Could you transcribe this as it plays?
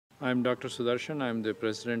I'm Dr. Sudarshan. I'm the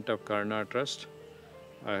president of Karuna Trust.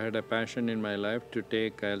 I had a passion in my life to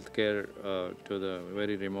take healthcare to the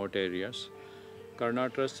very remote areas.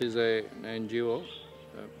 Karuna Trust is an NGO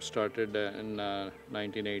started in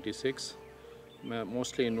 1986,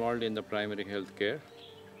 mostly involved in the primary health care,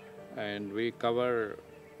 and we cover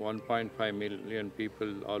 1.5 million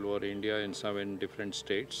people all over India in 7 different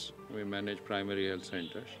states. We manage primary health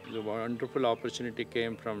centers. The wonderful opportunity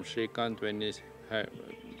came from Shrikant when he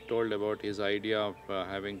told about his idea of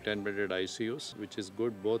having 10-bedded ICUs, which is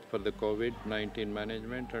good both for the COVID-19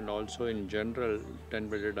 management and also in general.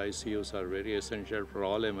 10-bedded ICUs are very essential for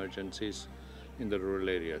all emergencies in the rural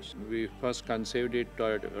areas. We first conceived it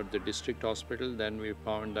at the district hospital, then we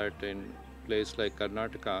found that in place like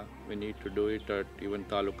Karnataka, we need to do it at even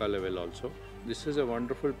taluka level also. This is a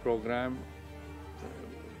wonderful program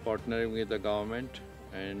partnering with the government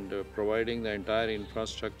and providing the entire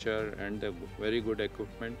infrastructure and the very good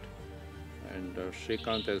equipment. And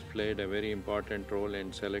Shrikant has played a very important role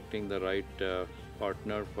in selecting the right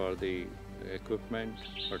partner for the equipment,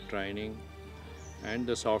 for training, and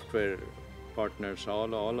the software partners.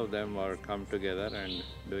 All of them are come together and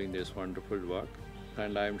doing this wonderful work.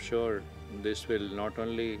 And I'm sure this will not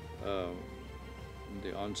only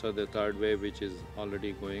answer the third wave, which is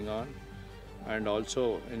already going on, and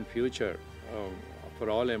also in future for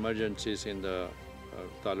all emergencies in the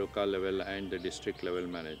taluka level and the district level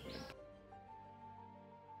management.